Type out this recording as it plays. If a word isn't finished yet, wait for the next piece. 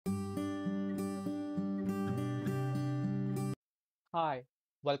Hi,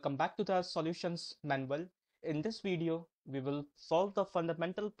 welcome back to the solutions manual. In this video, we will solve the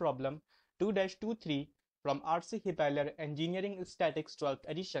fundamental problem 2-23 from RC Hibbeler Engineering Statics 12th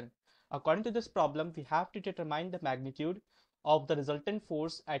edition. According to this problem, we have to determine the magnitude of the resultant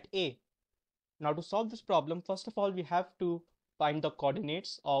force at A. Now to solve this problem, first of all, we have to find the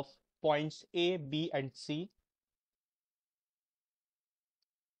coordinates of points A, B, and C.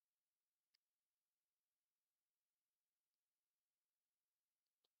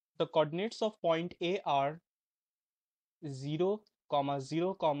 The coordinates of point A are 0,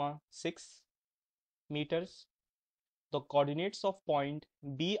 0, 6 meters. The coordinates of point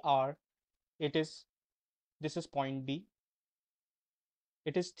B are, this is point B.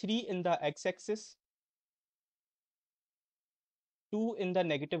 It is 3 in the x-axis, 2 in the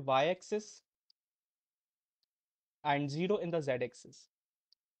negative y-axis, and 0 in the z-axis.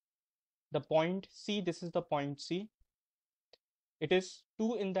 The point C, this is the point C. It is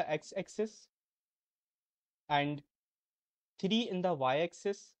 2 in the x-axis and 3 in the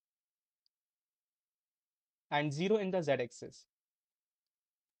y-axis and 0 in the z-axis.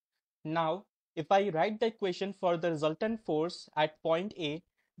 Now, if I write the equation for the resultant force at point A,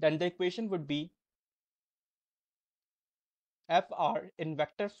 then the equation would be Fr in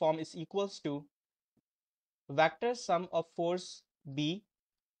vector form is equals to vector sum of force B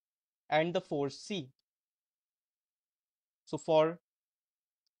and the force C. So for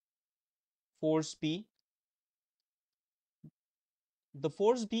force B, the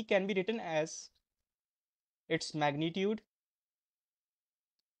force B can be written as its magnitude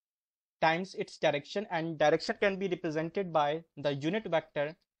times its direction, and direction can be represented by the unit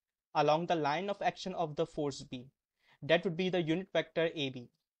vector along the line of action of the force B. That would be the unit vector AB.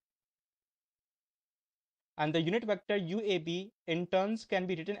 And the unit vector UAB in turns can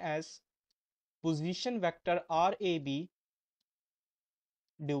be written as position vector RAB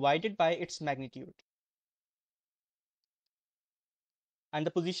divided by its magnitude. And the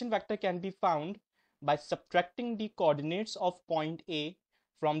position vector can be found by subtracting the coordinates of point A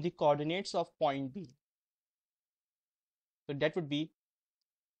from the coordinates of point B. So that would be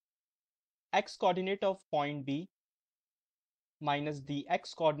x coordinate of point B minus the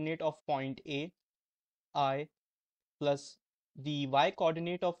x coordinate of point A I plus the y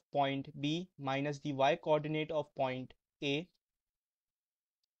coordinate of point B minus the y coordinate of point A.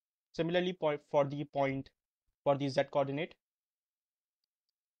 Similarly for the z coordinate,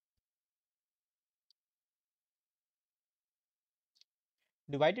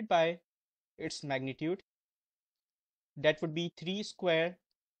 divided by its magnitude, that would be 3 square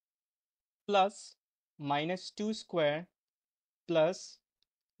plus minus 2 square plus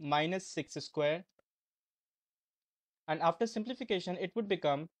minus 6 square, and after simplification it would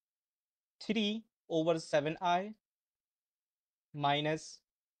become 3 over 7i minus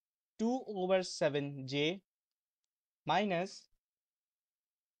 2 over 7j minus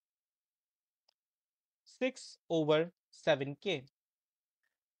 6 over 7k.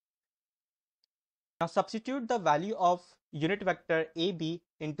 Now substitute the value of unit vector AB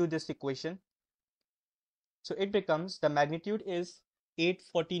into this equation. So it becomes, the magnitude is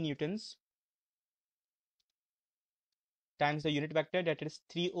 840 newtons times the unit vector, that is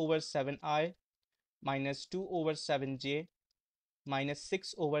 3 over 7i minus 2 over 7j minus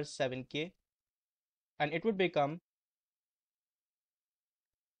 6 over 7k, and it would become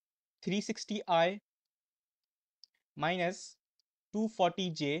 360i minus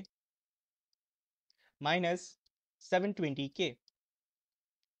 240j minus 720k.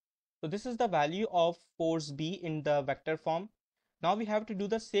 So this is the value of force B in the vector form. Now we have to do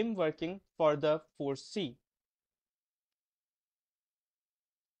the same working for the force C.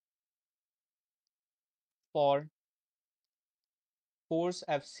 For force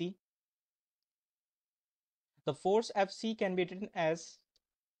Fc, the force Fc can be written as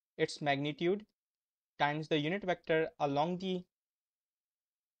its magnitude times the unit vector along the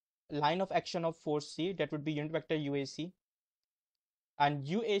line of action of force C, that would be unit vector UAC, and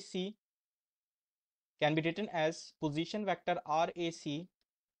UAC can be written as position vector RAC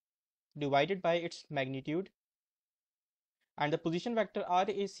divided by its magnitude, and the position vector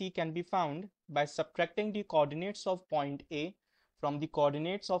RAC can be found by subtracting the coordinates of point A from the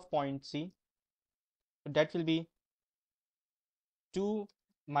coordinates of point C. So that will be 2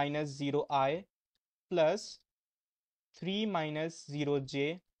 minus 0i plus 3 minus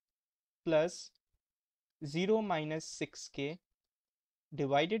 0j plus 0 minus 6k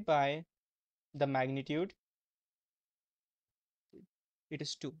divided by the magnitude, it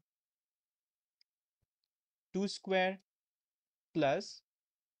is 2. 2 square plus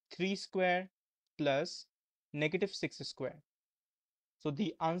 3 square plus negative 6 square. So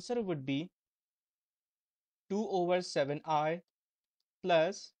the answer would be 2 over 7i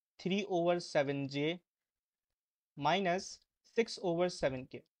plus 3 over 7j minus 6 over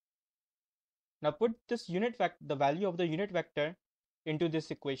 7k. Now put this the value of the unit vector into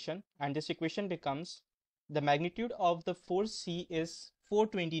this equation, and this equation becomes the magnitude of the force C is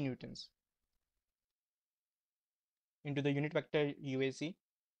 420 newtons into the unit vector UAC.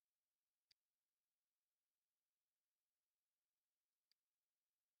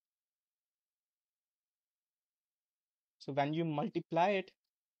 So when you multiply it,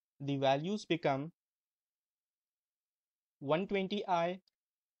 the values become 120i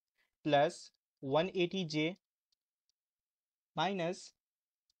plus 180j minus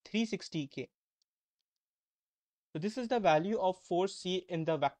 360k. So this is the value of force C in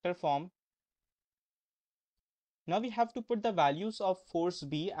the vector form. Now we have to put the values of force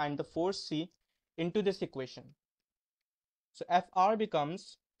B and the force C into this equation. So Fr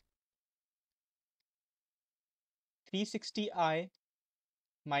becomes 360i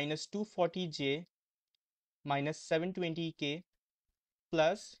minus 240j minus 720k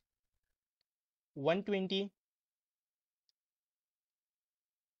plus 120i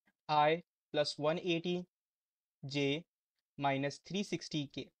plus 180j minus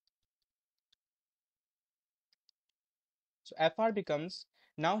 360k. So Fr becomes,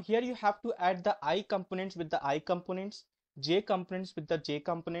 now here you have to add the I components with the I components, J components with the J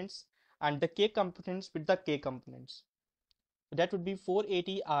components, and the K components with the K components. So that would be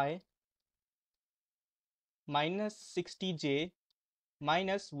 480i minus 60j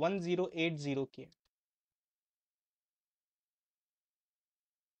minus 1080k.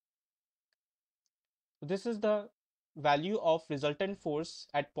 So this is the value of resultant force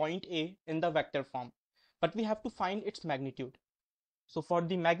at point A in the vector form, but we have to find its magnitude. So for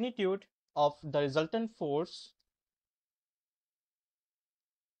the magnitude of the resultant force,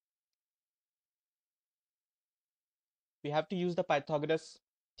 we have to use the Pythagoras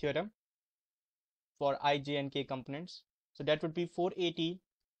theorem for I, J and K components. So that would be 480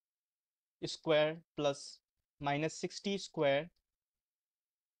 square plus minus 60 square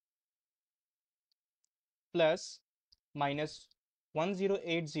plus minus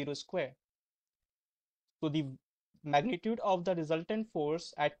 1080 square. So the magnitude of the resultant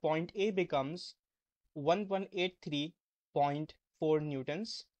force at point A becomes 1183.4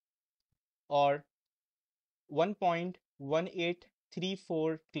 newtons or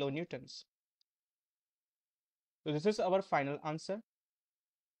 1.1834 kilonewtons. So this is our final answer.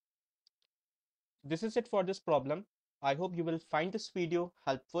 This is it for this problem. I hope you will find this video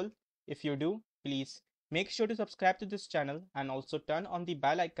helpful. If you do, please make sure to subscribe to this channel and also turn on the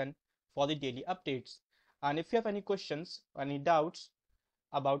bell icon for the daily updates. And if you have any questions, any doubts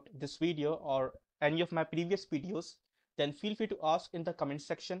about this video or any of my previous videos, then feel free to ask in the comment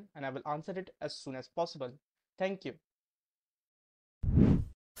section and I will answer it as soon as possible. Thank you.